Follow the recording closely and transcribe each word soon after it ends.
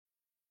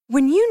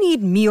When you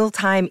need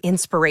mealtime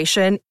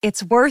inspiration,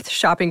 it's worth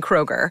shopping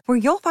Kroger, where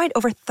you'll find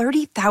over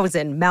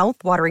 30,000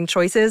 mouth-watering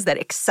choices that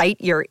excite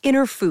your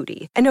inner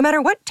foodie. And no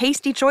matter what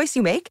tasty choice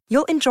you make,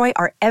 you'll enjoy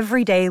our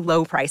everyday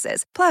low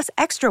prices, plus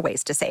extra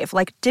ways to save,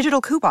 like digital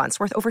coupons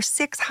worth over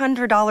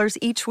 $600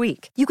 each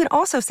week. You can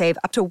also save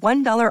up to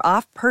 $1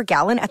 off per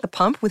gallon at the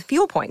pump with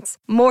fuel points.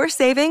 More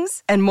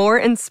savings and more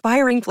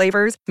inspiring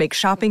flavors make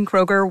shopping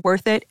Kroger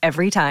worth it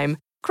every time.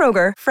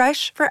 Kroger,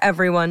 fresh for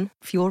everyone.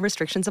 Fuel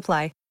restrictions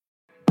apply.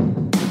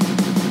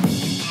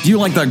 Do you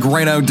like the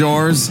great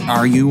outdoors?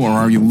 Are you or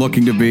are you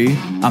looking to be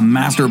a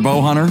master bow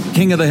hunter?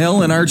 King of the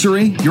hill in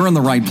archery? You're in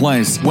the right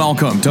place.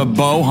 Welcome to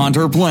Bow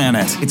Hunter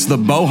Planet. It's the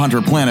Bow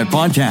Hunter Planet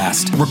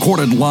podcast,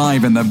 recorded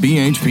live in the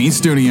BHP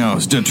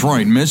Studios,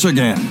 Detroit,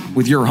 Michigan,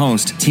 with your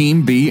host,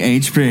 Team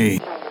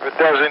BHP. It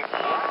doesn't.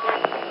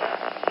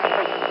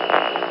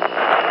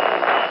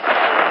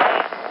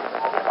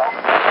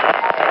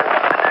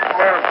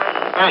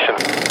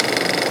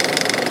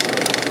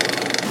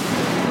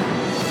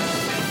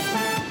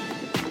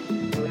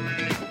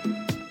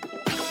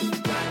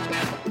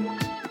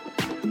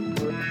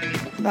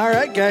 All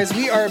right, guys,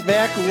 we are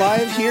back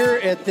live here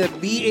at the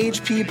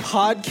BHP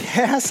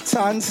podcast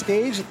on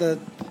stage at the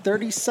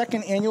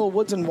 32nd Annual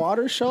Woods and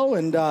Water Show,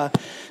 and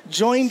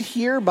joined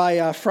here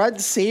by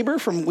Fred Saber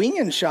from Wing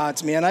and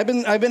Shots. Man, I've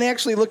been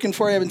actually looking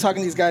for you. I've been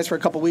talking to these guys for a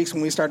couple weeks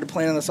when we started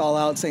planning this all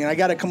out, saying I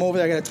got to come over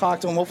there, I got to talk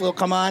to them. Hopefully, they'll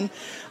come on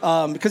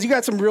because you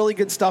got some really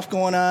good stuff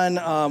going on.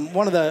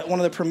 One of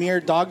the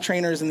premier dog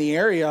trainers in the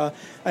area.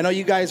 I know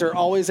you guys are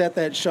always at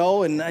that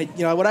show, and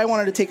what I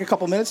wanted to take a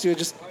couple minutes to is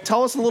just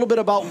tell us a little bit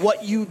about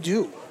what you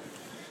do.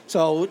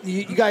 So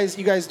you guys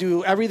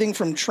do everything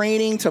from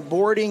training to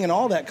boarding and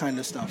all that kind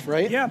of stuff,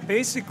 right? Yeah,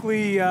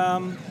 basically,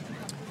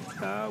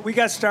 we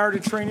got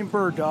started training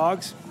bird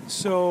dogs.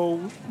 So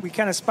we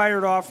kind of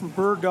spired off from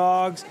bird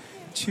dogs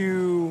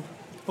to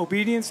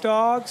obedience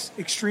dogs,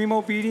 extreme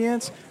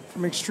obedience,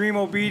 from extreme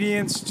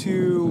obedience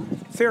to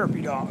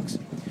therapy dogs.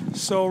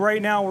 So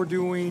right now we're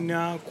doing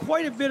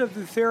quite a bit of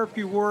the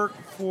therapy work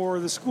for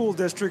the school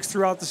districts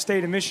throughout the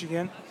state of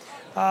Michigan.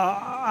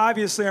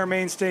 Obviously, our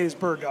mainstay is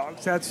bird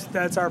dogs.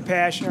 That's our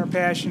passion. Our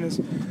passion is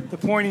the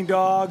pointing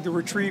dog, the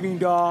retrieving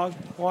dog,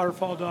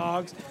 waterfowl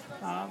dogs.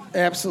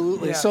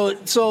 Absolutely. Yeah.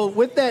 So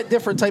with that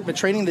different type of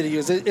training that you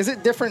use, is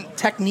it different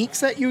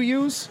techniques that you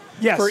use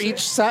for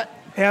each set?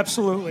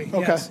 Absolutely.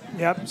 Okay. Yes.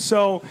 Yep.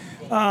 So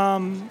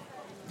when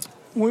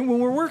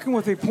we're working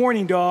with a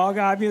pointing dog,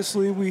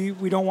 obviously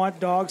we don't want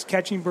dogs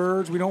catching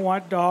birds. We don't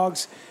want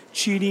dogs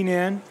cheating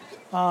in.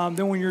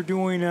 Then when you're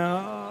doing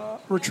a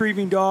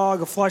retrieving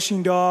dog, a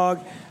flushing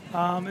dog,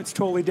 it's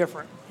totally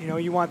different.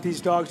 You want these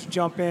dogs to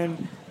jump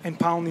in and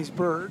pound these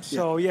birds. Yeah.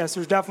 So yes,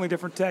 there's definitely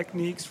different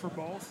techniques for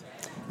both.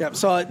 Yep.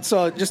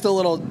 So just a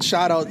little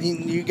shout out.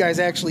 You guys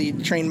actually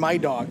trained my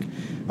dog.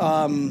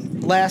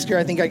 Last year,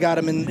 I think I got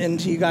him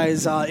into you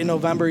guys in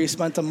November. He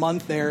spent a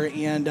month there,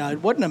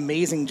 and what an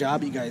amazing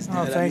job you guys did.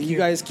 Oh, thank you. You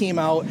guys came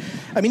out.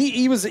 I mean,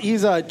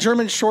 he's a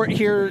German short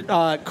hair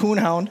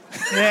coonhound.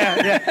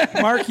 Yeah,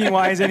 marking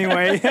wise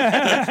anyway.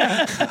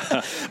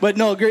 But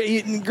no,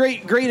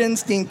 great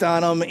instinct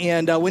on him.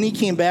 And when he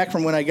came back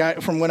from when I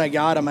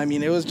got him, I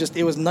mean, it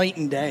was night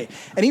and day.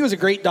 And he was a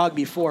great dog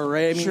before,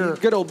 right? I mean, sure.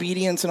 Good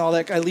obedience and all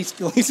that. At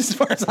least as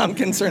far as I'm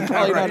concerned,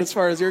 probably right. not as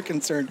far as you're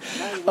concerned.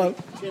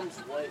 Tim's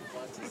wife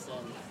wants to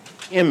send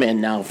him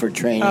in now for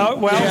training.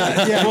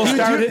 We'll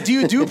start it. Do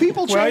you do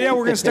people training? Well, yeah,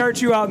 we're going to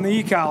start you out in the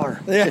e-collar.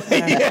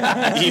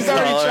 Yeah. He's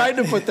already tried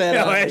to put that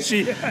out.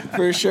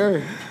 For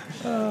sure.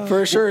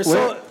 For sure.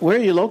 So, where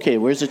are you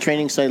located? Where's the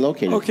training site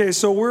located? Okay,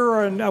 so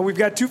we've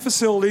got two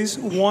facilities.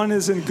 One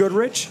is in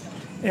Goodrich,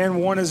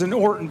 and one is in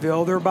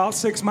Ortonville. They're about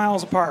 6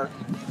 miles apart.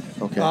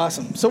 Okay.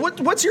 Awesome. So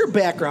what's your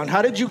background?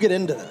 How did you get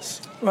into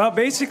this? Well,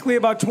 basically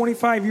about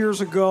 25 years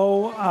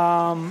ago,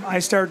 I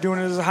started doing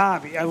it as a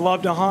hobby. I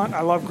love to hunt. I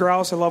love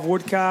grouse. I love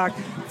woodcock,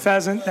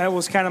 pheasant. That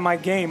was kind of my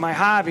game, my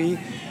hobby,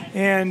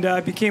 and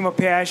it became a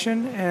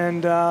passion.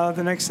 And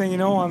the next thing you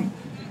know, I'm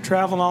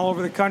traveling all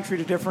over the country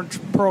to different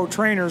pro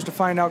trainers to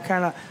find out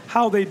kind of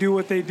how they do,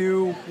 what they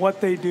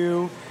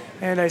do,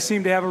 and I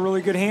seem to have a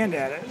really good hand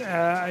at it.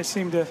 I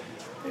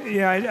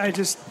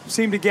just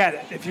seem to get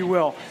it, if you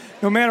will.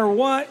 No matter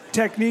what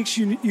techniques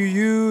you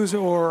use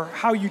or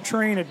how you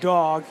train a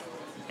dog,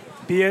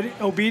 be it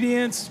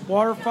obedience,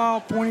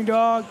 waterfowl, pointing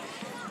dog,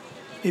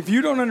 if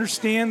you don't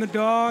understand the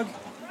dog,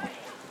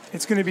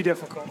 it's going to be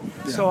difficult.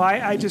 Yeah. So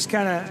I just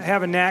kind of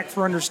have a knack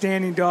for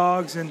understanding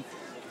dogs. And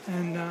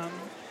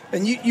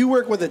you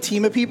work with a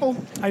team of people?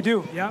 I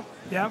do, yep.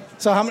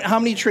 So how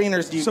many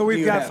trainers do you have? So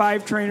we've got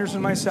 5 trainers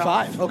and myself.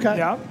 5, okay.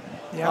 Yep.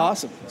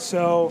 Awesome.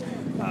 So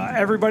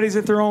everybody's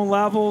at their own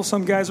level.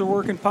 Some guys are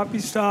working puppy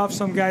stuff.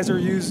 Some guys are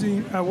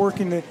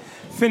working the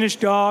finished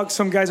dogs.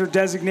 Some guys are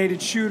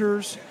designated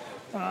shooters.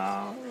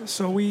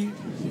 So we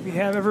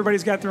have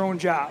everybody's got their own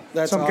job.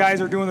 Some awesome.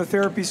 Guys are doing the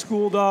therapy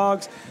school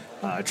dogs,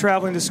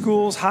 traveling to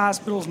schools,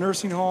 hospitals,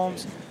 nursing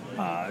homes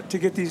to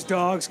get these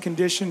dogs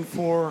conditioned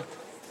for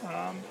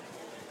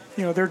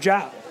their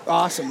job.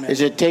 Awesome, man.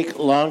 Does it take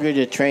longer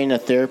to train a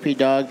therapy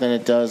dog than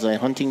it does a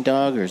hunting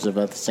dog, or is it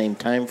about the same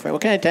time frame?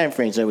 What kind of time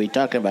frames are we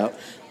talking about?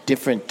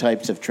 Different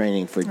types of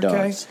training for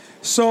dogs.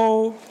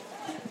 So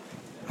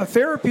a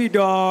therapy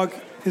dog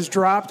is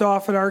dropped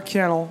off at our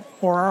kennel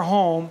or our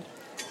home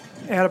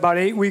at about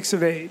 8 weeks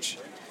of age.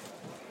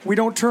 We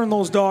don't turn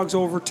those dogs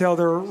over till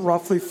they're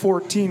roughly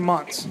 14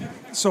 months.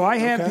 So I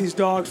have these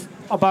dogs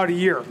about a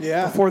year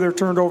before they're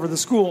turned over to the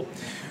school.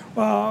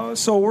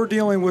 So we're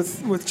dealing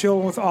with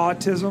children with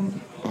autism,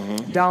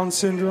 Down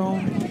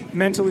syndrome,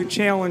 mentally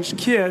challenged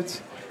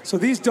kids. So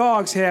these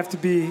dogs have to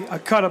be a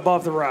cut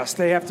above the rest.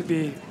 They have to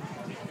be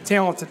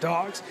talented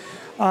dogs.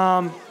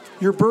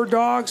 Your bird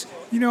dogs,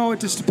 it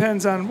just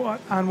depends on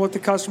what the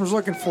customer's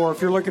looking for.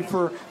 If you're looking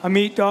for a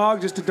meat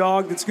dog, just a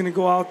dog that's going to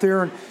go out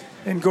there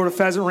and go to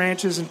pheasant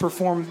ranches and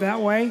perform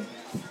that way,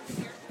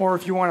 or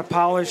if you want a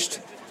polished,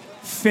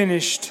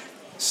 finished,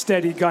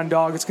 steady gun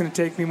dog, it's going to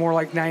take me more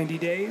like 90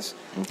 days.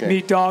 Okay.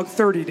 Meat dog,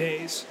 30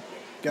 days.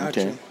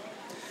 Gotcha. Okay.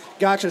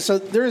 Gotcha. So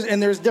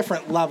there's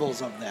different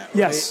levels of that, right?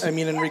 Yes. I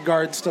mean, in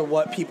regards to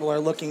what people are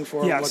looking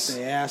for and what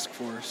they ask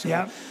for. So,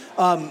 Yeah.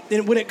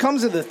 And when it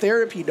comes to the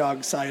therapy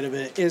dog side of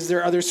it,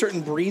 are there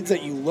certain breeds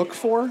that you look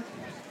for?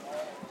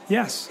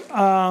 Yes.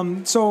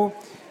 So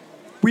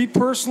we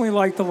personally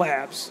like the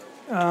labs.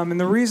 And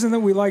the reason that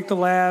we like the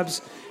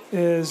labs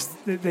is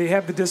that they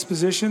have the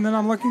disposition that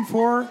I'm looking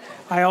for.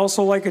 I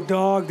also like a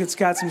dog that's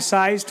got some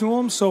size to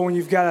them. So when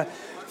you've got a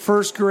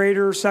first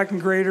grader, second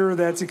grader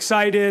that's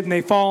excited and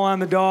they fall on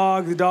the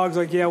dog's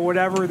like, yeah,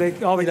 whatever.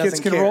 All the kids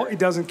can roll. He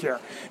doesn't care.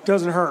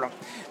 Doesn't hurt them.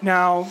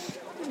 Now,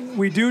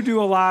 we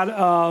do a lot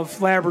of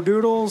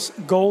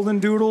Labradoodles, Golden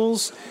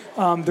Doodles.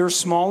 They're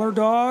smaller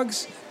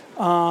dogs.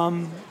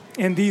 And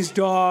these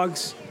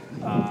dogs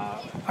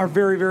are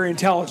very, very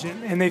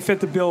intelligent, and they fit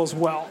the bill as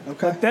well.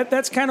 Okay. But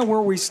that's kind of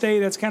where we stay.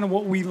 That's kind of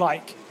what we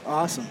like.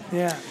 Awesome.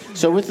 Yeah.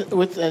 So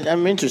with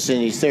I'm interested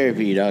in these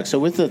therapy dogs. So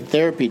with a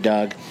therapy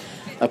dog,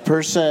 a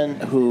person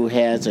who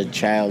has a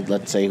child,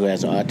 let's say, who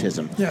has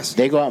autism, Yes.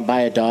 they go out and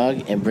buy a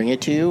dog and bring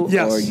it to you,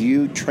 Yes. or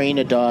you train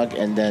a dog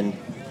and then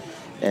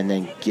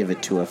give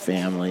it to a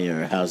family,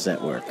 or how's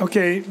that work?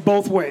 Okay,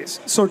 both ways.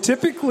 So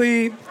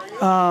typically,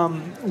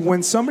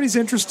 when somebody's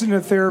interested in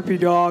a therapy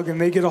dog and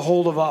they get a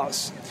hold of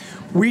us,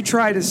 we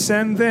try to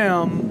send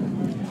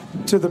them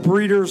to the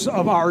breeders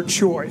of our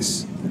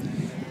choice.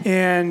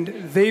 And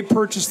they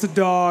purchase the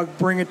dog,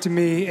 bring it to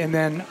me, and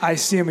then I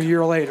see them a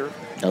year later.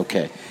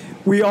 Okay.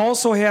 We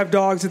also have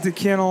dogs at the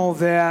kennel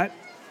that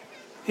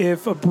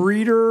if a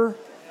breeder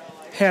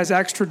has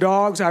extra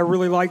dogs, I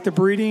really like the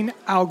breeding,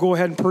 I'll go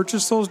ahead and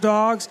purchase those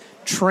dogs,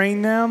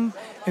 train them,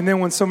 and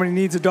then when somebody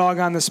needs a dog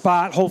on the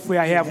spot, hopefully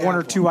I have one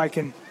or two I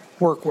can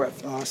work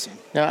with. Awesome.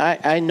 Now,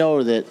 I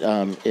know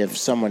that if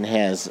someone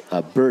has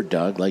a bird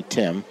dog like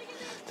Tim,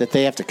 that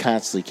they have to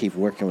constantly keep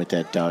working with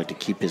that dog to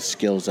keep his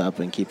skills up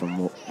and keep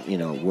him,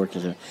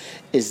 working.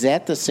 Is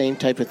that the same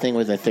type of thing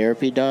with a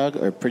therapy dog,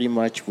 or pretty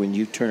much when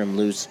you turn them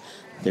loose,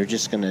 they're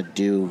just going to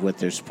do what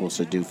they're supposed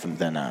to do from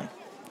then on?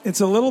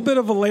 It's a little bit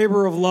of a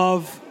labor of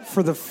love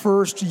for the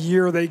first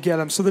year they get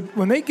them. So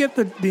when they get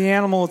the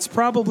animal, it's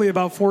probably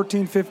about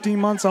 14, 15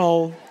 months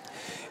old.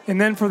 And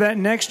then for that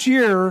next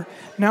year,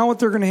 now what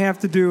they're going to have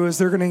to do is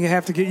they're going to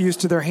have to get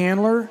used to their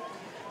handler,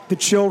 the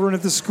children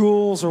at the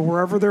schools or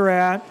wherever they're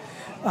at.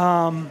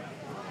 And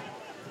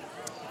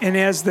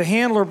as the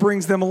handler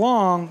brings them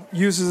along,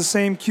 uses the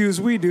same cues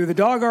we do, the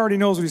dog already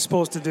knows what he's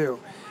supposed to do.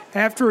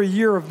 After a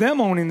year of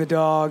them owning the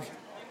dog,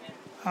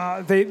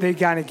 they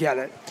kind of get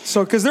it.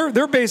 So because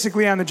they're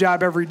basically on the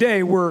job every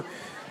day, where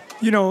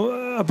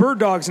a bird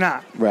dog's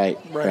not. Right.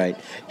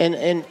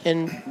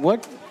 And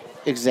what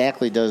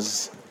exactly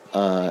does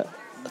a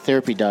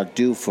therapy dog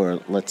do for,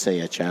 let's say,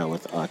 a child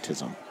with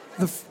autism?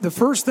 The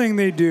first thing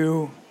they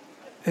do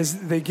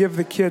is they give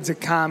the kids a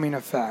calming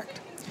effect.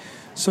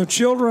 So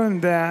children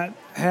that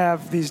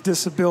have these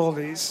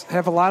disabilities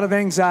have a lot of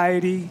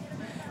anxiety.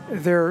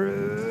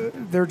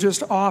 They're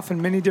just off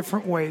in many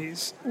different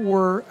ways,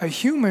 where a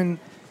human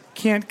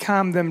can't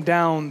calm them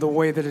down the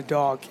way that a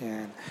dog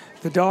can.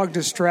 The dog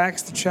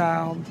distracts the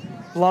child,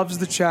 loves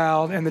the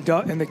child, and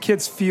the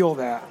kids feel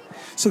that.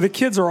 So the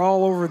kids are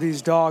all over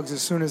these dogs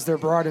as soon as they're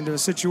brought into a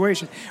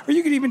situation. Or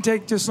you could even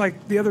take, just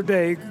like the other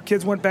day,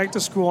 kids went back to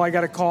school. I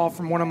got a call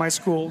from one of my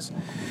schools.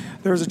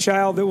 There was a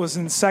child that was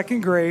in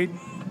second grade,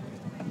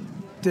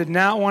 did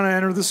not want to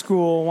enter the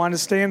school, wanted to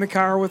stay in the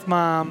car with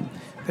mom.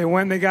 They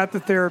went and they got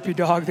the therapy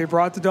dog. They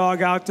brought the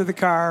dog out to the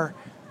car.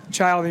 The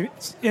child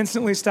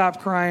instantly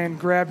stopped crying,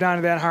 grabbed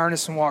onto that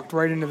harness, and walked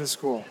right into the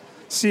school.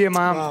 See you,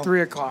 Mom,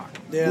 3 o'clock.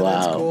 Yeah, Wow.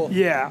 That's cool.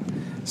 Yeah.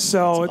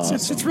 So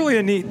it's really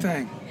a neat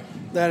thing.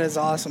 That is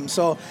awesome.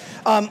 So,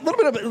 a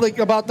little bit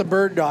about the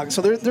bird dog.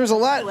 So there's a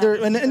lot there,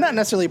 and not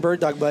necessarily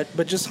bird dog,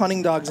 but just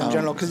hunting dogs in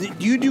general. Because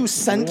you do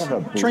scent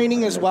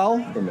training as well,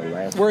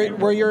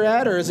 where you're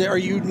at, or are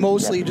you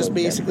mostly just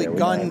basically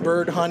gun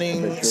bird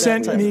hunting?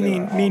 Scent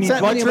meaning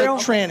blood trail?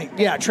 Like training,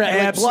 yeah,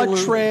 like blood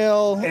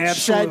trail,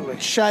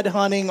 shed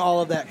hunting,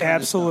 all of that. Kind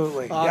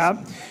Absolutely. of stuff.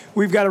 Awesome. Yeah.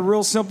 We've got a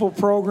real simple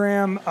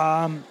program.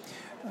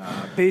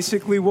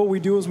 Basically, what we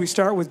do is we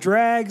start with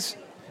drags.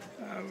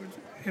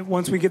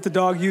 Once we get the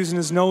dog using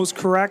his nose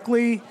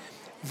correctly,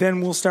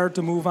 then we'll start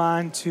to move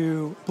on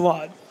to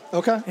blood.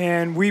 Okay.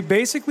 And we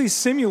basically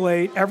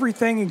simulate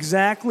everything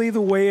exactly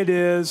the way it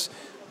is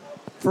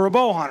for a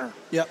bow hunter.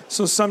 Yep.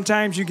 So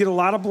sometimes you get a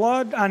lot of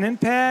blood on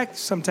impact.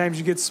 Sometimes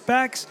you get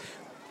specks.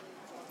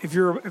 If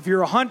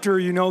you're a hunter,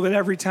 you know that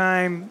every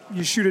time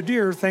you shoot a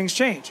deer, things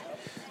change.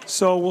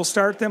 So we'll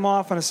start them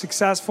off on a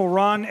successful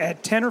run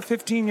at 10 or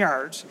 15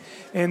 yards,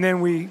 and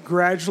then we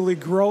gradually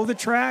grow the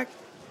track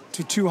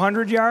to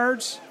 200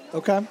 yards.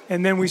 Okay.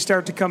 And then we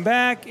start to come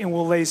back, and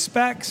we'll lay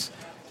specks.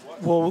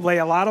 We'll lay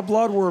a lot of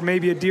blood where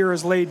maybe a deer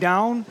is laid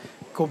down,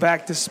 go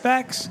back to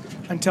specks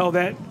until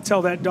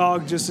that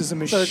dog just is a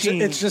machine. So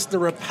it's just the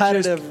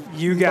repetitive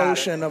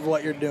motion of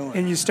what you're doing.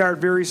 And you start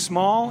very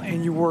small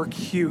and you work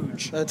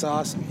huge. That's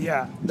awesome.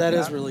 Yeah. That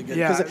is really good.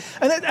 Yeah.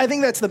 And I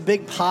think that's the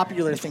big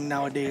popular thing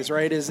nowadays,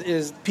 right?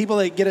 Is people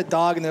that get a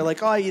dog and they're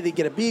like, oh, they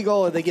get a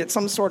beagle or they get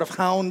some sort of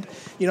hound,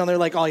 and they're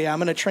like, oh yeah, I'm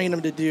going to train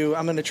them to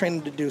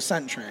do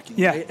scent tracking.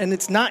 Yeah. Right? And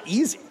it's not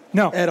easy.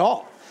 No. At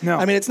all. No.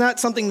 I mean, it's not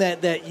something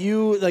that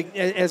you, like,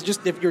 as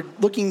just if you're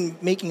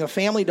making a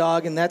family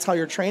dog and that's how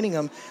you're training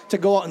them, to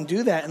go out and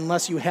do that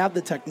unless you have the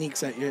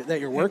techniques that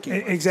you're working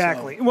with.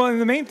 Exactly. So. Well, and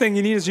the main thing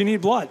you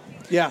need blood.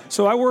 Yeah.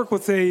 So I work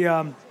with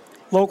a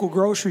local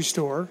grocery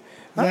store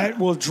that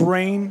will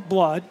drain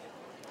blood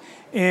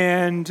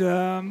and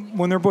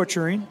when they're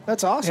butchering.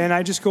 That's awesome. And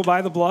I just go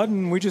buy the blood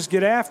and we just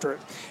get after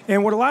it.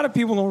 And what a lot of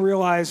people don't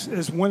realize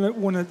is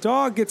when a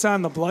dog gets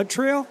on the blood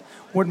trail,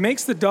 what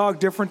makes the dog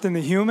different than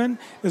the human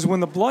is when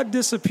the blood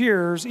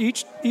disappears,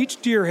 each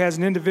deer has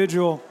an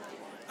individual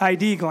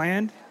ID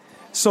gland.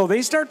 So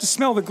they start to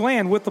smell the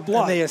gland with the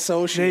blood. And they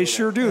associate They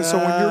sure do. So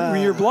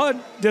when your blood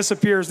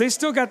disappears, they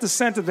still got the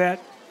scent of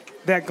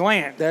that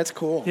gland. That's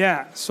cool.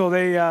 Yeah. So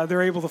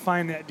they're able to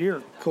find that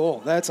deer.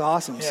 Cool. That's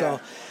awesome. Yeah.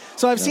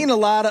 So I've seen a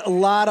lot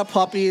of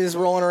puppies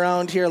rolling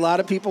around here. A lot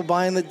of people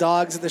buying the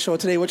dogs at the show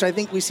today, which I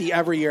think we see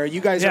every year.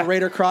 You guys are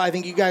right across. I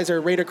think you guys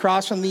are right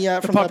across from the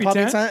puppy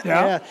tent.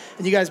 Yeah.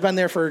 And you guys been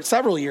there for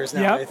several years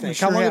now. I think.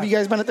 How long have you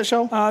guys been at the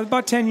show?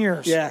 About 10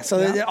 years. Yeah. So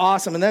they're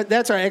awesome. And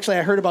that's actually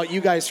I heard about you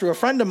guys through a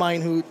friend of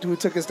mine who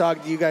took his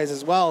dog to you guys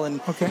as well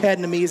and had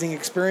an amazing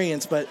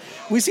experience. But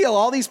we see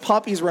all these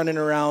puppies running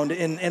around,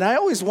 and I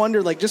always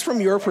wonder, like, just from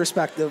your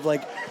perspective,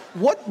 like,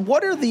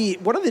 what are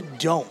the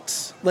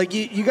don'ts? Like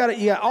you got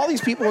all these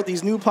people with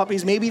these new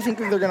puppies, maybe think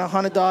that they're going to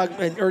hunt a dog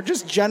or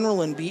just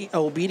general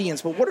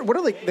obedience, but what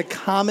are like the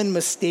common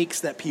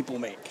mistakes that people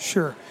make?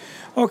 Sure.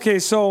 Okay,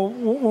 so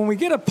when we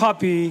get a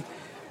puppy,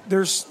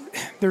 they're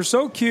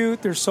so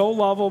cute, they're so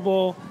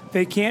lovable,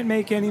 they can't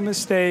make any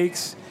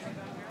mistakes,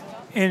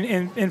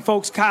 and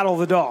folks coddle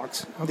the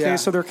dogs. Okay,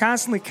 so they're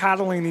constantly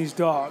coddling these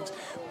dogs.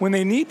 When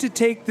they need to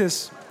take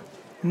this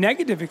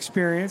negative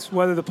experience,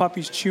 whether the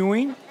puppy's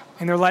chewing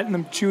and they're letting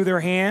them chew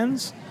their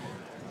hands,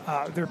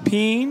 they're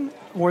peeing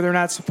or they're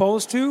not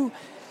supposed to,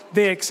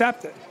 they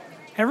accept it.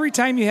 Every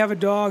time you have a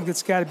dog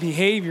that's got a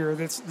behavior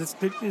that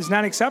is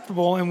not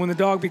acceptable, and when the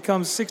dog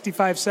becomes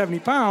 65, 70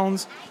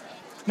 pounds,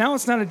 now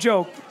it's not a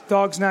joke. The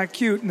dog's not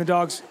cute and the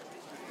dog's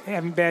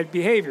having bad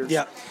behaviors.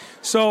 Yeah.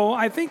 So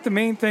I think the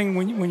main thing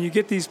when you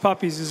get these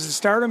puppies is to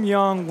start them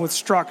young with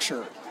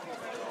structure.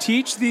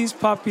 Teach these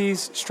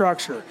puppies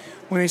structure.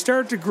 When they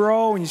start to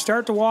grow and you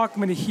start to walk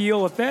them at a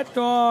heel, if that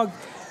dog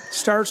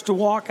starts to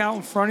walk out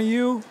in front of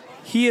you,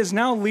 he is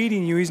now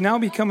leading you. He's now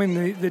becoming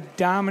the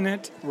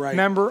dominant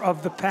member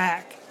of the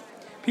pack.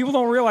 People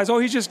don't realize,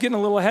 he's just getting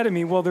a little ahead of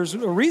me. Well, there's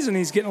a reason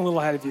he's getting a little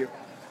ahead of you.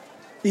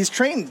 He's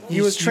trained.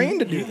 He was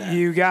trained to do that.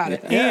 You got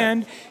it. Yeah.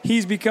 And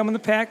he's becoming the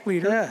pack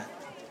leader. Yeah.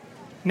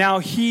 Now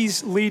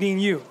he's leading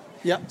you.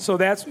 Yep. So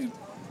that's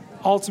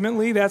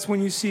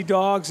when you see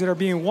dogs that are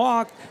being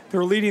walked,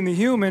 they're leading the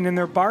human and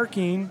they're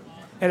barking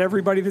at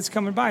everybody that's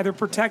coming by. They're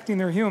protecting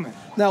their human.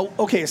 Now,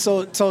 okay,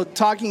 so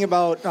talking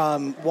about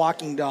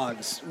walking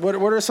dogs, what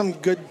are some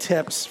good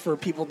tips for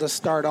people to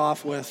start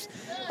off with?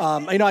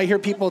 I hear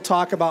people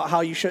talk about how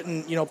you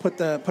shouldn't,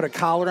 put a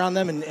collar on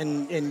them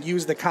and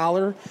use the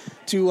collar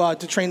to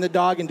train the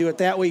dog and do it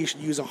that way. You should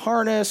use a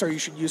harness or you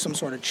should use some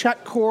sort of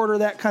check cord or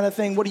that kind of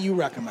thing. What do you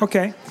recommend?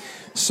 Okay,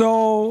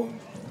 so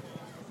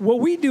what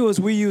we do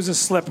is we use a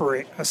slip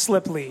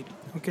lead.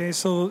 Okay,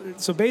 so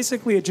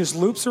basically it just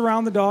loops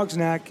around the dog's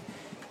neck,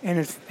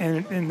 and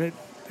the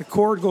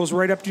cord goes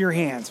right up to your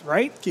hands,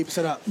 right? Keeps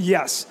it up.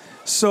 Yes.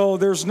 So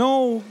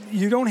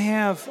you don't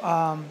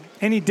have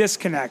any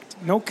disconnect,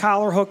 no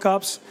collar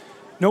hookups,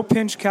 no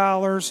pinch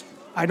collars.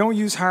 I don't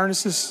use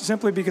harnesses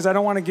simply because I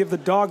don't want to give the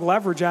dog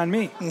leverage on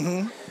me.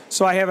 Mm-hmm.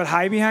 So I have it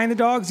high behind the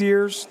dog's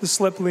ears, the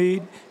slip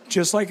lead,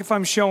 just like if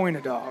I'm showing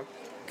a dog.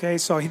 Okay,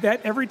 so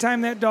that every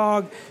time that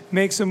dog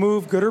makes a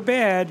move, good or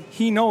bad,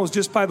 he knows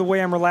just by the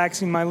way I'm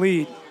relaxing my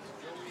lead.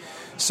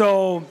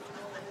 So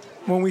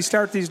when we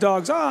start these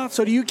dogs off.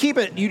 So do you keep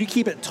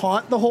it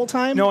taut the whole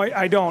time? No,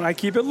 I don't. I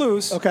keep it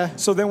loose. Okay.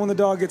 So then when the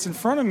dog gets in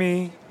front of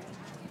me,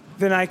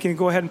 then I can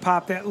go ahead and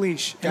pop that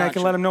leash. And I can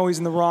Gotcha. let him know he's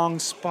in the wrong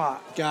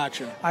spot.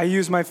 Gotcha. I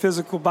use my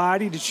physical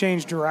body to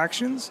change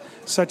directions,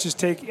 such as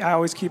I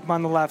always keep them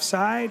on the left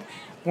side.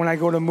 When I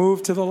go to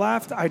move to the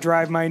left, I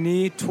drive my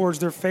knee towards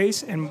their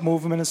face and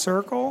move them in a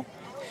circle.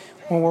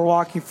 When we're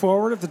walking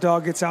forward, if the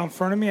dog gets out in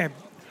front of me,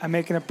 I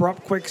make an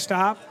abrupt, quick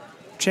stop,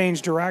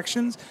 change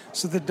directions,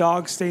 so the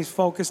dog stays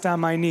focused on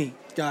my knee.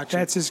 Gotcha.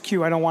 That's his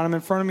cue. I don't want him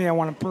in front of me. I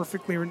want him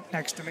perfectly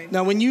next to me.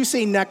 Now, when you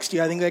say next to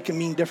you, I think that can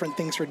mean different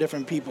things for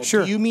different people.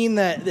 Sure. Do you mean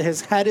that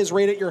his head is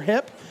right at your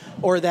hip,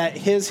 or that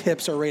his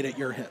hips are right at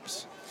your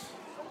hips?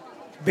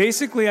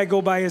 Basically, I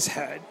go by his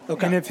head.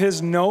 Okay. And if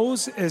his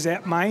nose is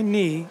at my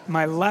knee,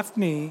 my left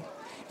knee,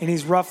 and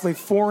he's roughly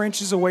 4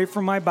 inches away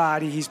from my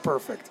body, he's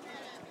perfect.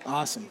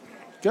 Awesome.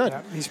 Good.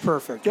 Yeah, he's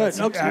perfect. Good. That's-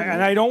 Okay.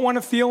 And I don't want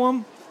to feel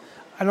him.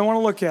 I don't want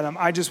to look at him.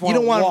 I just want You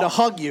don't want him to walk.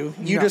 hug you.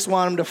 You No. just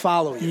want him to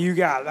follow you. You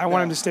got it. I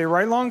want him to stay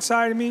right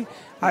alongside of me.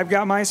 I've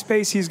got my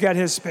space. He's got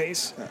his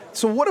space.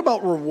 So what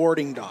about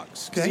rewarding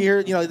dogs? Because Okay.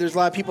 you hear, there's a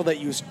lot of people that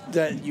use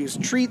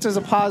treats as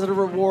a positive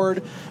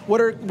reward.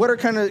 What are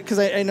kind of, because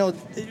I know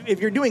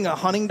if you're doing a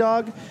hunting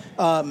dog,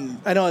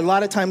 I know a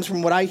lot of times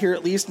from what I hear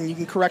at least, and you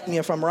can correct me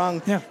if I'm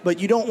wrong, Yeah. but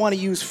you don't want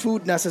to use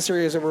food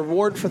necessarily as a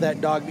reward for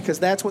that dog because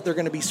that's what they're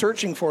going to be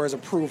searching for as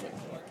approval.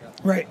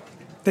 Right.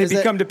 They Is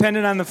that- become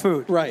dependent on the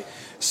food. Right.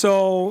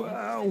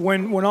 So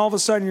when all of a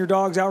sudden your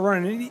dog's out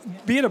running,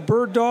 be it a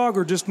bird dog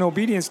or just an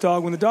obedience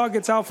dog, when the dog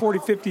gets out 40,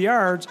 50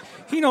 yards,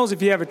 he knows if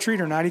you have a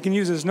treat or not. He can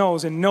use his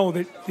nose and know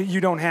that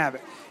you don't have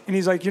it. And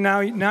he's like,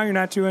 now you're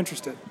not too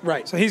interested.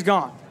 Right. So he's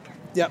gone.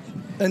 Yep.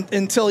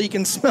 Until he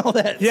can smell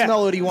Yeah.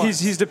 smell what he wants.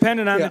 He's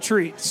dependent on Yeah. the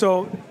treat.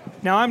 So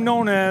now I'm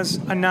known as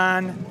a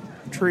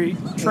non-treat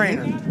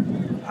trainer.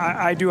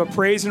 I do a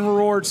praise and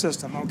reward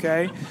system,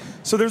 okay?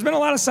 So there's been a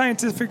lot of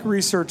scientific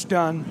research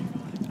done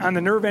on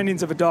the nerve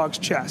endings of a dog's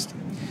chest.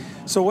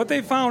 So what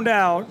they found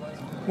out,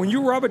 when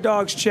you rub a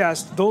dog's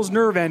chest, those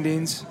nerve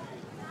endings,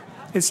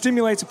 it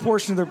stimulates a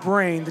portion of their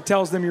brain that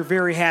tells them you're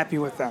very happy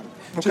with them.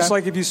 Okay. Just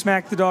like if you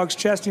smack the dog's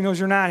chest, he knows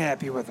you're not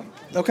happy with him.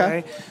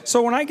 Okay.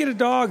 So when I get a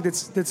dog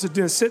that's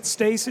a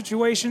sit-stay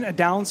situation, a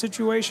down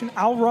situation,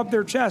 I'll rub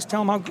their chest,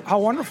 tell them how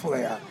wonderful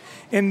they are.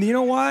 And you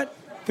know what?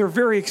 They're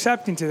very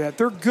accepting to that.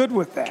 They're good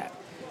with that.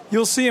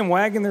 You'll see them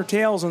wagging their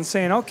tails and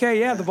saying, okay,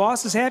 yeah, the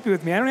boss is happy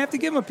with me. I don't have to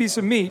give him a piece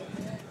of meat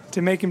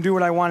to make him do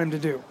what I want him to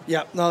do.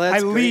 Yep. No, that's I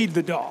great. lead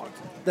the dog.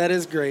 That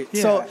is great.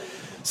 Yeah.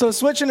 So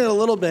switching it a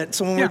little bit.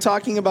 So when Yeah. we're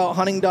talking about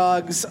hunting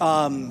dogs,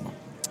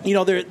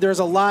 there's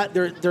a lot.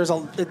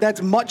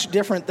 That's much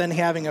different than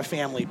having a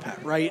family pet,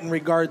 right? In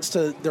regards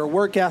to their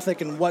work ethic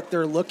and what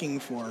they're looking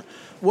for.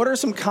 What are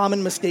some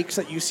common mistakes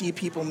that you see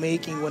people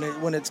making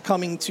when it's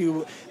coming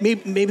to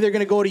maybe they're going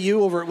to go to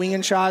you over at Wing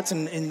and Shots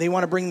and they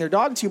want to bring their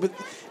dog to you, but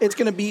it's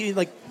going to be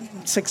like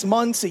 6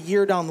 months, a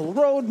year down the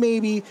road,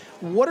 maybe.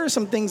 What are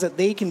some things that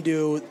they can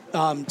do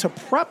to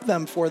prep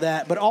them for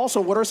that? But also,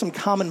 what are some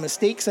common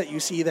mistakes that you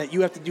see that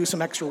you have to do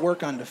some extra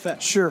work on to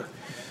fix? Sure.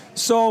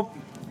 So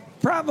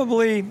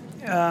probably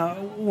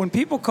when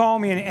people call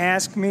me and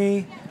ask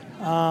me,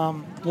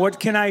 what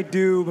can I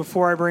do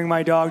before I bring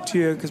my dog to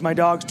you because my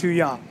dog's too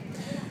young?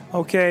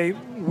 Okay,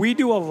 we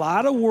do a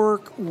lot of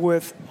work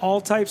with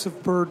all types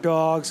of bird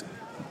dogs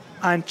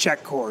on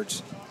check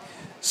cords.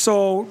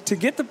 So to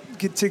get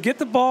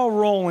the ball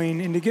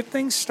rolling and to get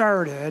things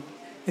started,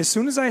 as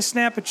soon as I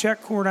snap a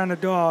check cord on a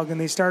dog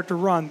and they start to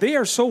run, they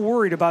are so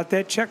worried about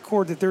that check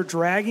cord that they're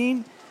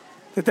dragging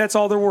that's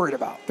all they're worried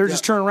about. They're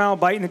just turning around,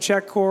 biting the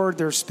check cord,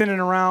 they're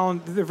spinning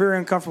around, they're very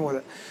uncomfortable with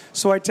it.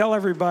 So I tell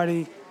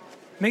everybody,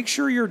 make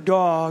sure your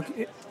dog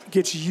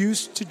gets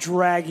used to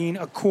dragging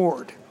a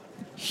cord.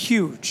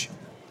 Huge.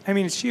 I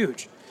mean, it's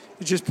huge.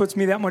 It just puts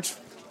me that much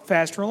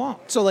faster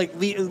along. So, like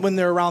when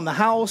they're around the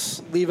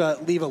house, leave a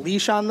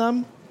leash on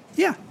them.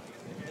 Yeah.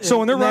 So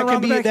when they're And that running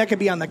around could the be back, that could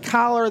be on the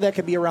collar, that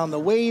could be around the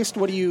waist.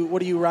 What do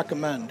you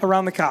recommend?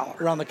 around the collar.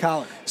 Around the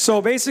collar.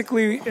 So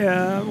basically,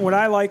 what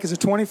I like is a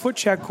 20-foot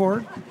check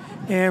cord,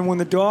 and when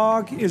the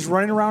dog is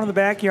running around in the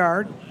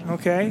backyard,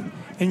 okay,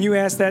 and you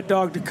ask that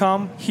dog to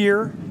come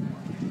here,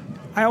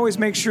 I always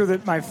make sure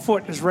that my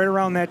foot is right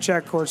around that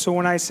check cord. So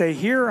when I say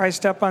here, I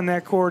step on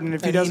that cord, and if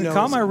he And he doesn't knows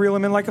come, it. I reel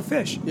him in like a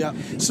fish. Yeah.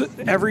 So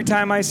every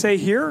time I say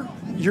here,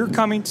 you're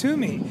coming to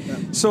me. Yeah.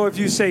 So if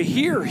you say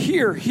here,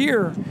 here,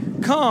 here,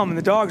 come, and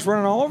the dog's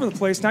running all over the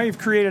place, now you've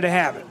created a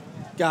habit.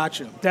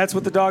 Gotcha. That's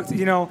what the dog,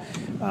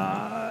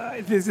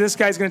 this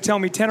guy's going to tell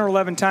me 10 or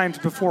 11 times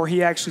before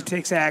he actually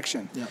takes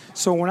action. Yeah.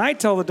 So when I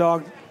tell the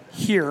dog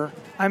here,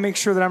 I make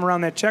sure that I'm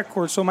around that check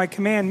cord so my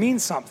command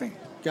means something.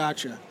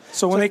 Gotcha.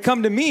 So when they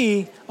come to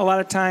me, a lot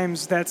of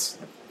times that's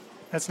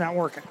not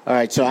working. All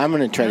right, so I'm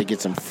going to try to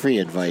get some free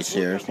advice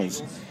here.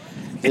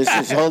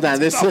 Hold on.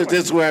 This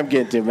is where I'm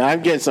getting to.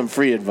 I'm getting some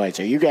free advice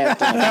here. You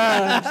got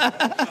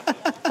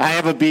I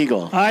have a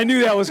beagle. I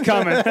knew that was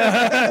coming.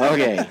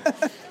 Okay.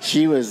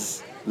 She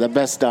was the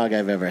best dog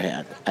I've ever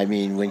had. I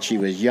mean, when she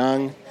was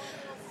young,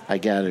 I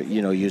got her,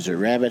 use her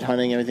rabbit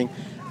hunting, everything.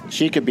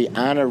 She could be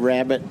on a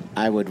rabbit.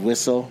 I would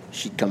whistle.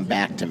 She'd come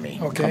back to me.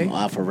 Okay. Come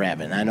off a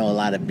rabbit. And I know a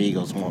lot of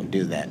beagles won't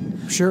do that.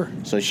 Sure.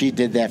 So she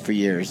did that for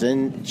years.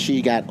 Then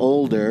she got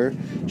older.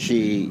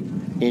 She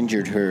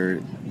injured her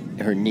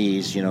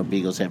knees. You know,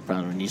 beagles have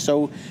problems with knees.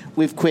 So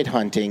we've quit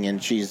hunting,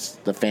 and she's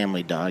the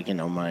family dog. You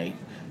know, my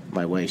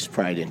wife's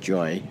pride and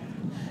joy.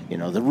 You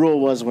know, the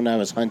rule was when I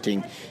was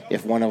hunting,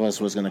 if one of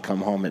us was going to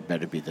come home, it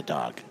better be the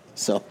dog.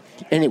 So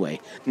anyway,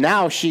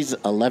 now she's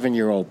an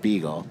 11-year-old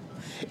beagle.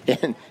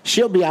 And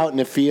she'll be out in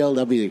the field.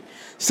 I'll be like,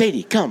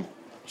 Sadie, come.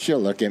 She'll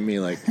look at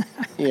me like,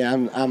 yeah,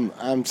 I'm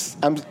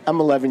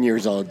 11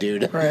 years old,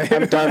 dude. Right.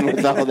 I'm done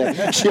with all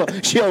that.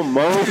 She'll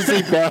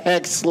mosey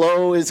back,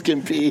 slow as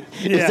can be.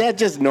 Yeah. Is that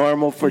just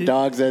normal for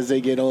dogs as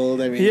they get old?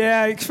 I mean,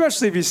 Yeah,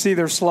 especially if you see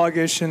they're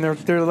sluggish and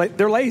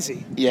they're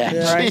lazy.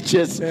 yeah, Right?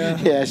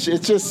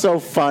 it's just so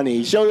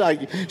funny.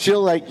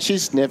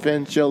 She's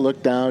sniffing. She'll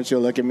look down. She'll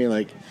look at me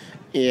like,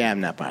 yeah, I'm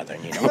not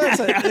bothering you.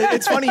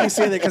 It's funny you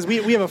say that because we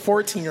have a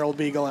 14-year-old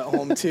beagle at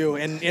home too,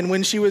 and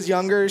when she was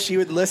younger, she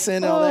would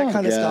listen, all that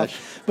kind of gosh.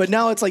 stuff. But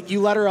now it's like you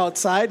let her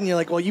outside, and you're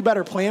like, well, you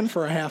better plan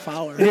for a half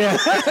hour. Yeah.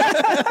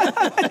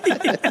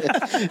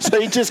 So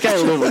you just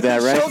gotta live with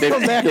that, right? She'll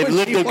come back They've when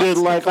lived she a good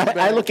wants life. to come I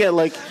back. look at it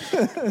like,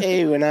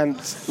 hey, when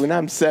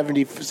I'm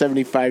 70,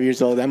 75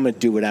 years old, I'm gonna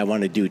do what I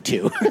want to do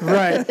too.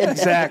 Right.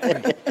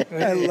 Exactly.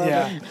 I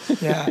love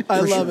it. Yeah. I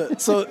for love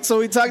sure. it. So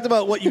we talked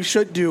about what you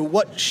should do.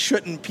 What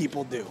shouldn't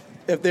people do?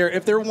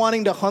 If they're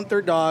wanting to hunt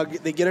their dog,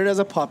 they get it as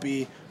a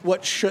puppy.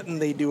 What shouldn't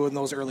they do in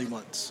those early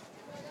months?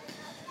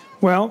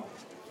 Well,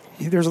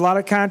 there's a lot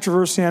of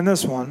controversy on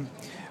this one,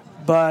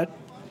 but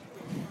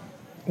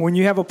when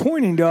you have a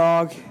pointing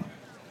dog,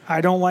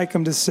 I don't like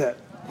them to sit.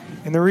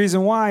 And the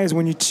reason why is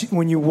when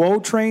you woe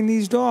train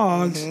these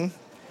dogs,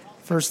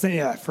 first thing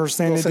they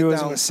sit do is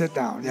down. sit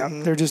down.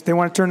 Yep. They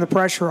want to turn the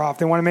pressure off.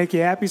 They want to make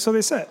you happy, so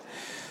they sit.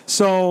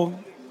 So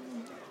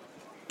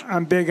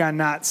I'm big on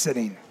not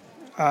sitting.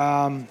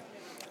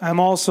 I'm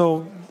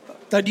also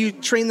Now, do you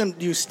train them?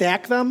 Do you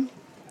stack them?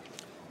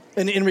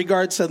 In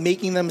regards to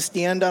making them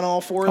stand on all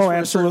fours for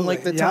a certain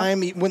length of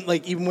time,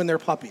 even when they're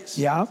puppies.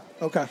 yeah.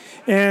 Okay.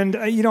 And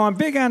I'm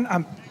big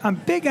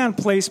on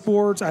place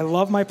boards. I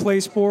love my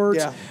place boards.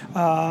 Yeah.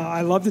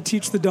 I love to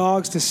teach the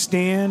dogs to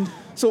stand.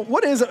 So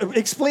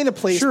explain a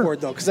place Sure.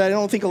 board though, because I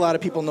don't think a lot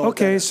of people know. What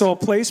that Okay, is. so a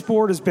place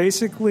board is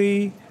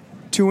basically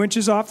 2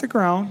 inches off the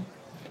ground.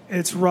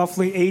 It's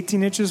roughly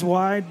 18 inches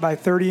wide by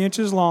 30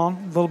 inches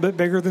long, a little bit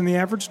bigger than the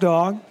average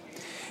dog.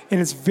 And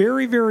it's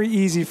very, very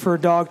easy for a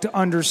dog to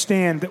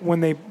understand that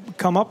when they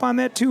come up on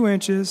that 2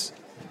 inches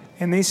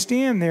and they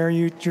stand there,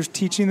 you're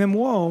teaching them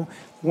whoa.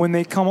 When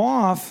they come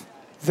off,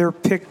 they're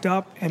picked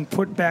up and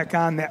put back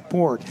on that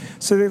board.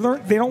 So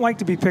they don't like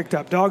to be picked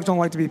up. Dogs don't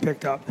like to be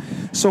picked up.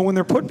 So when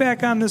they're put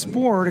back on this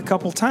board a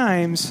couple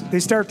times, they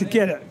start to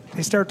get it.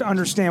 They start to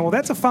understand, well,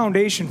 that's a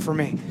foundation for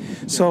me.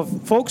 So if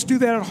folks do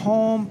that at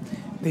home,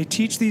 they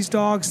teach these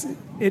dogs,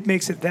 it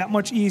makes it that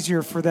much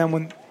easier for them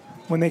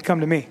when they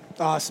come to me.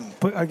 Awesome.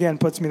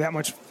 Puts me that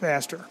much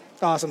faster.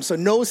 Awesome. So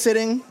no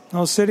sitting.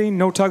 No sitting,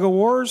 no tug of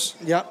wars.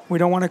 Yep. We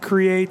don't want to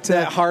create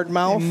That hard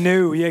mouth.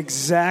 No, yeah,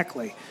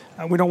 exactly.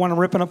 We don't want to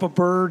ripping up a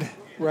bird,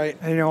 Right.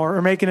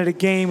 or making it a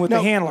game with Now,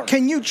 the handler.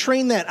 Can you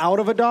train that out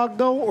of a dog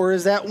though, or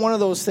is that one of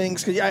those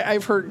things? Because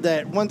I've heard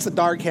that once a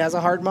dog has a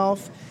hard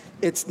mouth,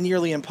 it's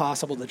nearly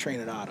impossible to train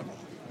it out of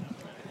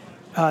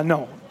him.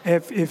 No.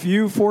 If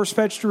you force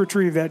fetch to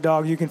retrieve that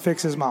dog, you can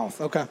fix his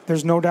mouth. Okay.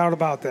 There's no doubt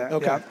about that.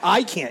 Okay. Yeah.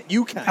 I can't.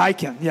 You can. I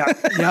can. Yeah.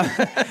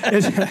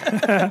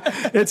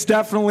 It's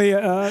definitely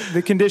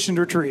the conditioned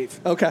retrieve.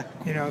 Okay.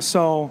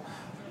 So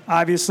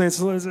obviously it's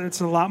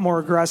a lot more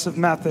aggressive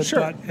method, Sure.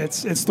 but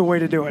it's the way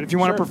to do it. If you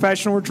want Sure. a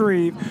professional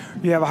retrieve,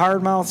 you have a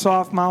hard mouth,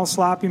 soft mouth,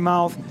 sloppy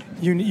mouth,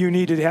 you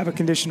need to have a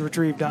conditioned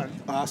retrieve done.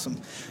 Awesome.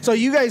 So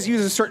you guys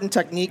use a certain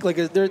technique, like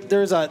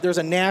there's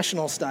a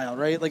national style,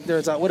 right? Like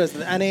there's what is it,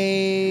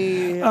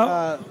 NA?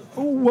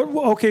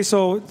 Okay,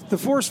 so the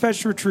force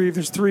fetch retrieve,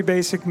 there's 3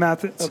 basic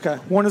methods. Okay.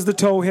 One is the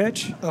toe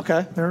hitch,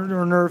 Okay.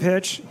 or nerve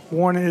hitch.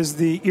 One is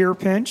the ear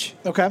pinch,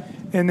 Okay.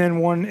 and then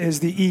one is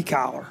the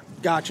e-collar.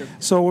 Gotcha.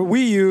 So what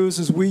we use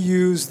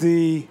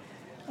the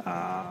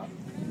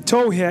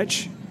toe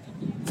hitch.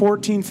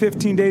 14,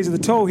 15 days of the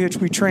toe hitch,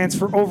 we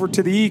transfer over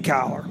to the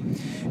e-collar.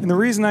 And the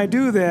reason I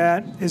do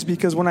that is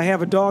because when I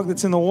have a dog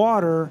that's in the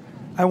water,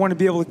 I want to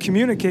be able to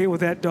communicate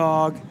with that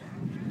dog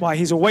while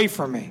he's away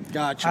from me.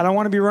 Gotcha. I don't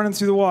want to be running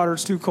through the water.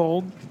 It's too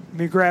cold.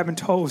 Be grabbing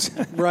toes.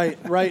 Right.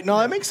 No,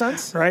 that makes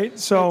sense. Right?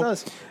 So,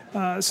 It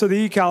does. So the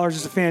e-collar is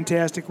just a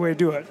fantastic way to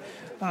do it.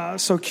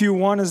 So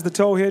Q1 is the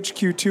toe hitch,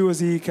 Q2 is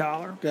the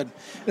e-collar. Good.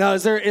 Now,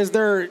 is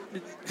there?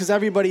 Because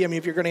everybody,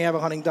 if you're going to have a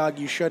hunting dog,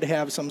 you should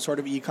have some sort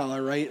of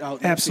e-collar, right? Out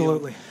in the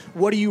Absolutely. field.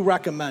 What do you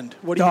recommend?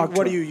 What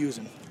are you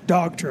using?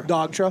 Dogtra.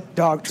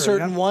 Dogtra.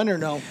 Certain yeah. one or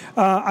no?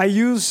 I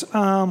use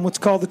what's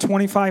called the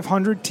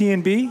 2500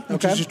 T&B, which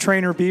Okay. is a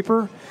trainer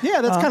beeper.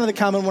 Yeah, that's kind of the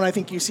common one I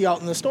think you see out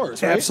in the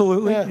stores, right?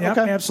 Absolutely. Yeah, Yep,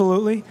 okay.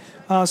 absolutely.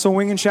 So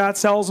Wing and Shot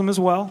sells them as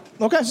well.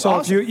 Okay, So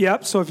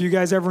awesome. So if you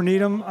guys ever need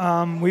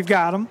them, we've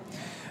got them.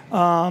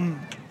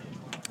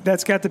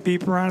 That's got the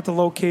beeper on it, the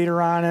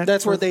locator on it.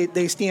 That's where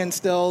they stand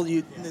still.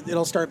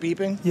 It'll start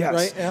beeping. Yes.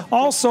 Right. Yeah.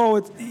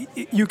 Also,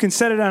 you can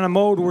set it on a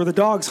mode where the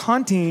dog's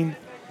hunting,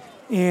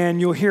 and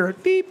you'll hear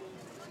it beep,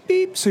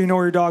 beep, so you know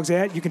where your dog's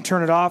at. You can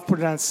turn it off, put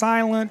it on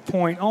silent,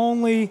 point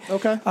only.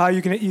 Okay.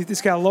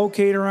 It's got a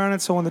locator on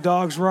it, so when the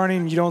dog's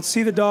running, you don't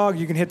see the dog.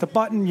 You can hit the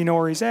button. You know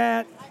where he's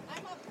at.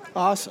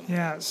 Awesome.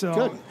 Yeah, so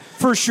Good.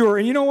 for sure.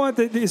 And you know what?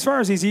 As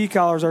far as these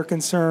e-collars are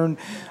concerned,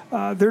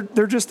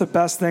 they're just the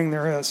best thing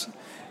there is.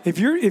 If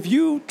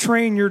you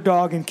train your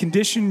dog and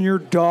condition your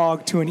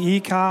dog to an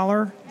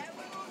e-collar,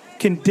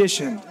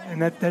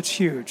 and that's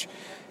huge.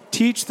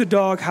 Teach the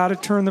dog how to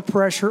turn the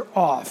pressure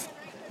off,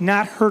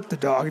 not hurt the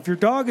dog. If your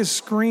dog is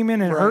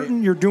screaming and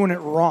hurting, you're doing it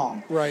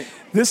wrong. Right.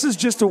 This is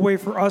just a way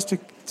for us to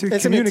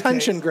it's communicate. An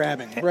attention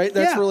grabbing, right?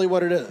 That's really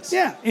what it is.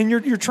 Yeah, and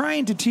you're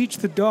trying to teach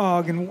the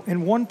dog in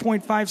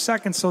 1.5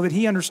 seconds so that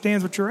he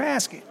understands what you're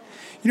asking.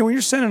 You know, when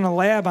you're sending a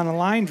lab on a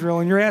line drill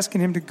and you're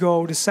asking him to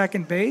go to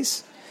second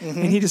base,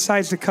 and he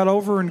decides to cut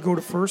over and go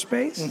to first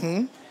base,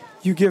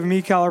 you give him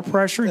e-collar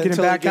pressure and get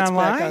him back on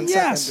line. On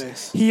yes, second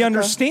base. He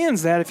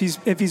understands that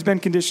if he's been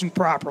conditioned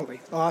properly.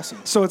 Awesome.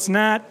 So it's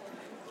not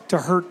to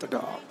hurt the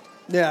dog.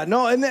 Yeah,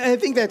 no, and I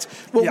think that's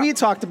what we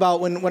talked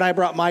about when I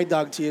brought my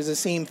dog to you is the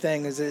same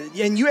thing.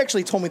 And you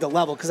actually told me the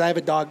level because I have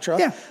a dog truck.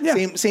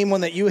 Yeah. Same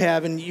one that you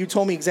have, and you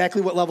told me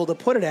exactly what level to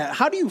put it at.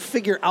 How do you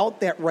figure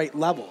out that right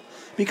level?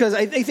 Because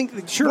I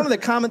think one of the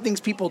common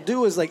things people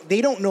do is like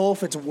they don't know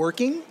if it's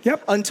working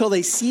until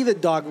they see the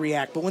dog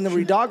react. But when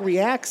the dog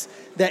reacts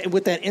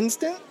with that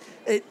instant,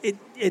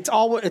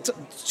 it's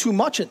too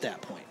much at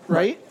that point,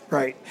 right?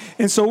 Right.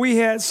 And so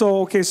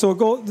so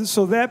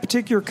that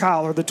particular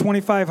collar, the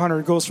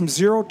 2500, goes from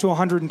 0 to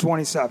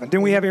 127.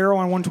 Didn't we have Arrow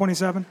on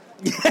 127?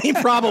 he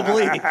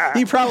probably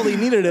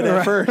needed it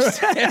at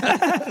first.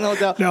 No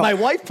doubt. No. My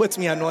wife puts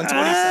me on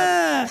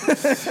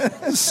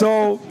 127.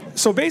 So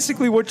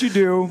basically what you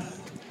do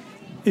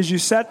is you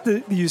set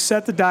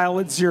the dial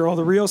at 0,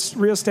 the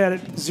rheostat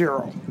at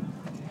 0.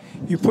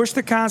 You push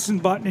the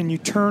constant button and you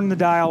turn the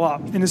dial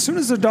up. And as soon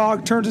as the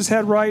dog turns his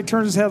head right,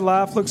 turns his head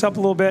left, looks up a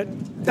little bit,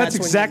 that's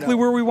exactly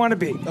where we want to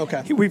be.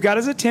 Okay. We've got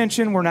his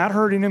attention. We're not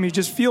hurting him. He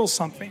just feels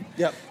something.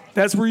 Yep.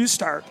 That's where you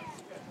start.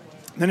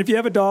 Then if you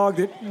have a dog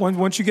that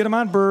once you get him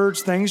on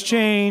birds, things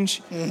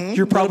change,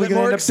 you're probably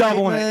going to end up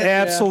doubling it.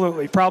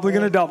 Absolutely. Probably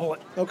going to double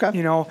it. Okay.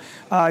 You know,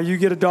 you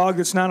get a dog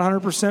that's not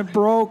 100%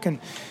 broke and,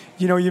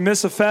 you know, you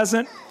miss a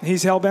pheasant.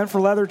 He's hell-bent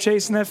for leather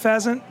chasing that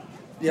pheasant.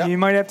 Yep. You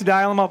might have to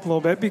dial him up a little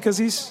bit because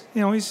he's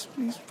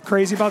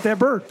crazy about that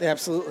bird.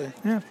 Absolutely.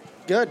 Yeah.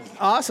 Good.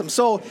 Awesome.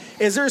 So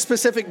is there a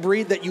specific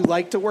breed that you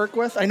like to work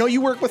with? I know you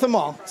work with them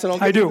all, so don't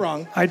get me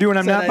wrong. I do, and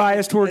I'm not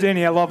biased towards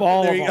any. I love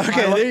all of them.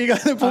 Okay, there you go.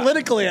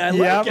 Politically, I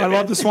like it. I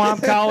love the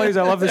swamp collies.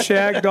 I love the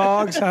shag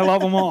dogs. I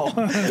love them all.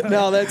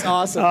 No, that's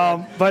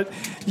awesome. But,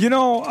 you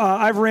know,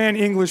 I've ran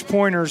English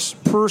pointers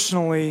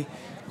personally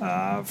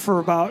for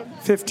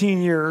about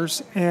 15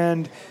 years,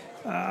 and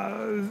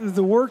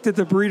the work that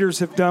the breeders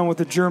have done with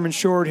the German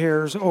short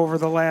hairs over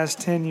the last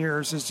 10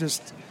 years is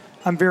just,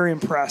 I'm very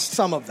impressed.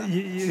 Some of them.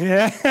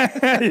 Yeah.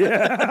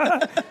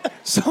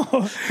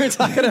 So we're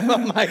talking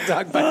about my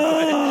dog, by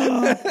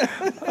the way.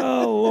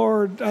 Oh,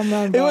 Lord. I'm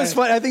not. It was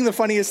fun. I think the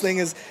funniest thing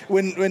is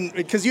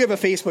because you have a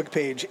Facebook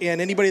page, and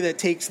anybody that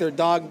takes their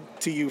dog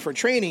to you for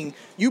training,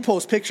 you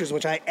post pictures,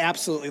 which I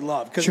absolutely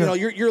love. Because you know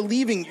you're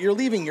leaving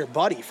your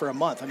buddy for a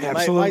month. I mean,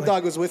 my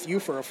dog was with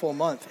you for a full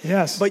month.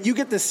 Yes. But you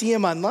get to see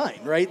him online,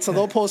 right? So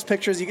they'll post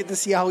pictures. You get to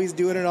see how he's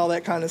doing and all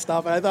that kind of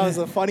stuff. And I thought it was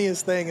the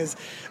funniest thing is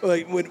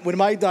like when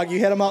my dog, you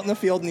had him out in the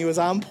field and he was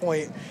on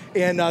point,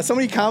 and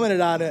somebody commented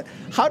on it.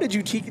 How did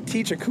you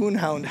teach a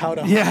coonhound how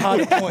to point?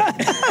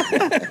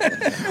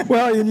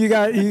 Well, and you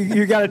got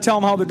to tell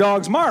him how the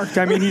dog's marked.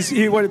 I mean, he's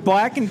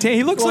black and tan.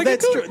 He looks like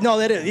that's a coon. True. No,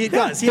 that is. He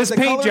does. He his has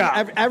paint color.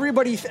 job.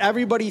 Everybody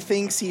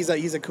thinks he's a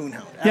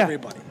coonhound. Yeah.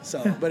 Everybody.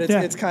 So, but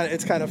it's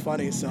kind of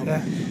funny. So,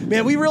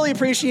 man, we really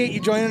appreciate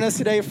you joining us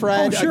today,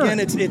 Fred. Oh, sure.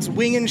 Again, it's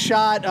Wing and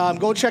Shot.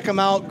 Go check them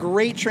out.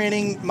 Great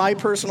training. My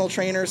personal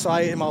trainer. So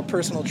I am a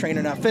personal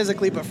trainer, not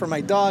physically, but for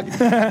my dog.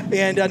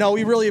 And no,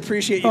 we really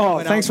appreciate you.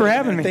 coming thanks out for today,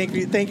 having me.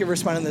 Thank you for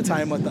spending the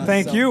time with us.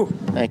 Thank you.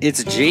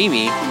 It's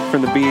Jamie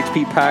from the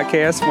BHP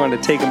Podcast. I want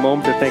to take a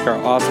moment to thank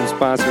our awesome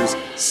sponsors,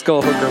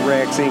 Skull Hooker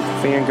Racks Inc.,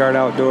 Vanguard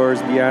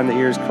Outdoors, Beyond the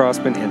Ears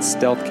Crossman, and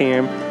Stealth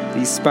Cam.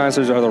 These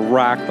sponsors are the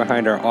rock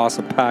behind our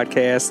awesome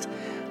podcast.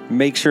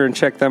 Make sure and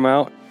check them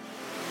out.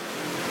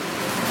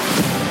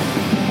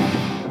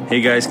 Hey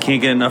guys,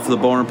 can't get enough of the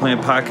Bowhunter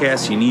Planet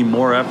Podcast? You need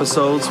more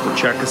episodes? Well,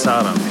 check us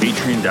out on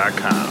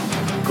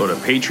Patreon.com. Go to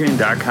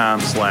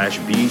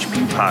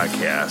patreon.com/BHP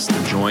Podcast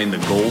to join the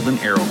Golden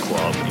Arrow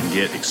Club and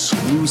get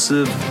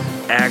exclusive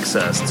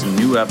access to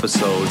new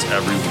episodes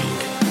every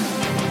week.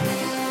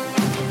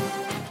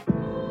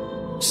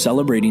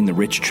 Celebrating the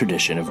rich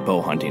tradition of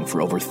bow hunting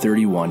for over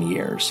 31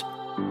 years,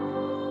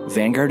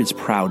 Vanguard is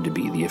proud to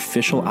be the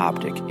official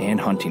optic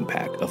and hunting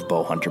pack of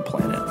Bowhunter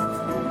Planet.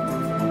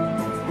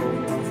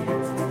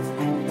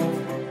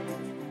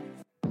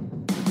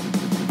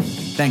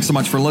 Thanks so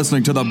much for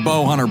listening to the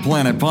Bowhunter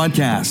Planet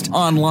podcast,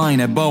 online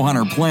at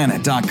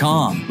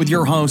bowhunterplanet.com with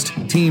your host,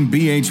 Team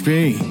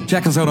BHP.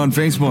 Check us out on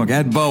Facebook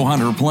at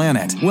Bowhunter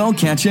Planet. We'll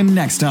catch you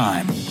next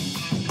time.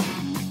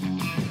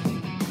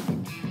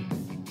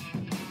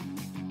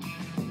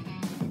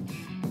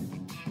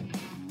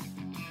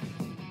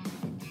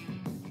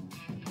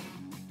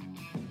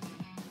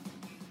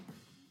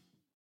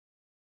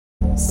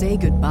 Say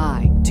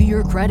goodbye to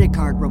your credit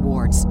card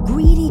rewards.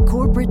 Greedy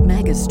corporate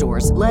mega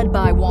stores, led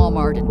by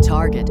Walmart and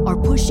Target, are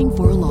pushing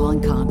for a law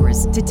in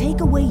Congress to take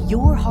away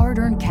your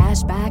hard-earned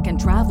cash back and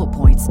travel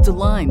points to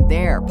line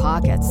their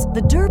pockets.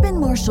 The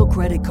Durbin-Marshall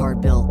credit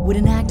card bill would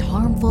enact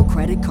harmful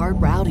credit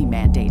card routing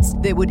mandates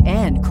that would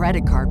end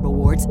credit card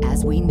rewards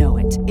as we know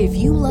it. If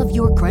you love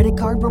your credit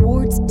card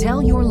rewards,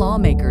 tell your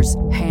lawmakers,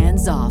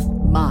 hands off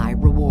my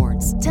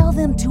rewards. Tell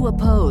them to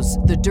oppose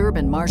the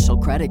Durbin-Marshall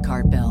credit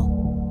card bill.